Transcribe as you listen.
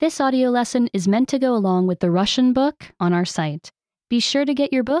This audio lesson is meant to go along with the Russian book on our site. Be sure to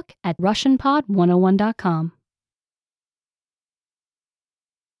get your book at RussianPod101.com.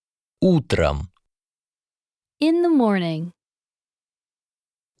 Утром. In the morning.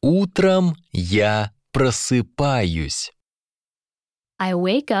 Утром я просыпаюсь. I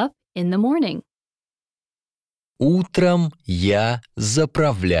wake up in the morning. Утром я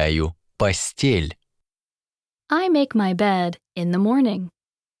заправляю постель. I make my bed in the morning.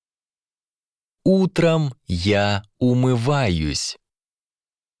 Утром я умываюсь.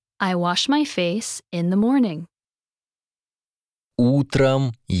 I wash my face in the morning.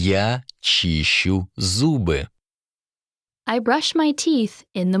 Утром я чищу зубы. I brush my teeth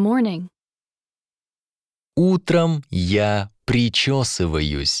in the morning. Утром я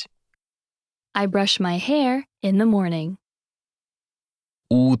причесываюсь. I brush my hair in the morning.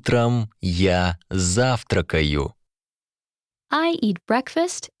 Утром я завтракаю. I eat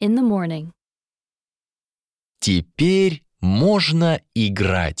breakfast in the morning. Теперь можно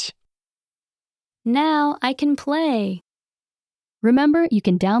играть. Now I can play. Remember, you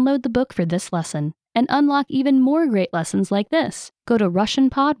can download the book for this lesson and unlock even more great lessons like this. Go to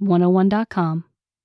RussianPod101.com.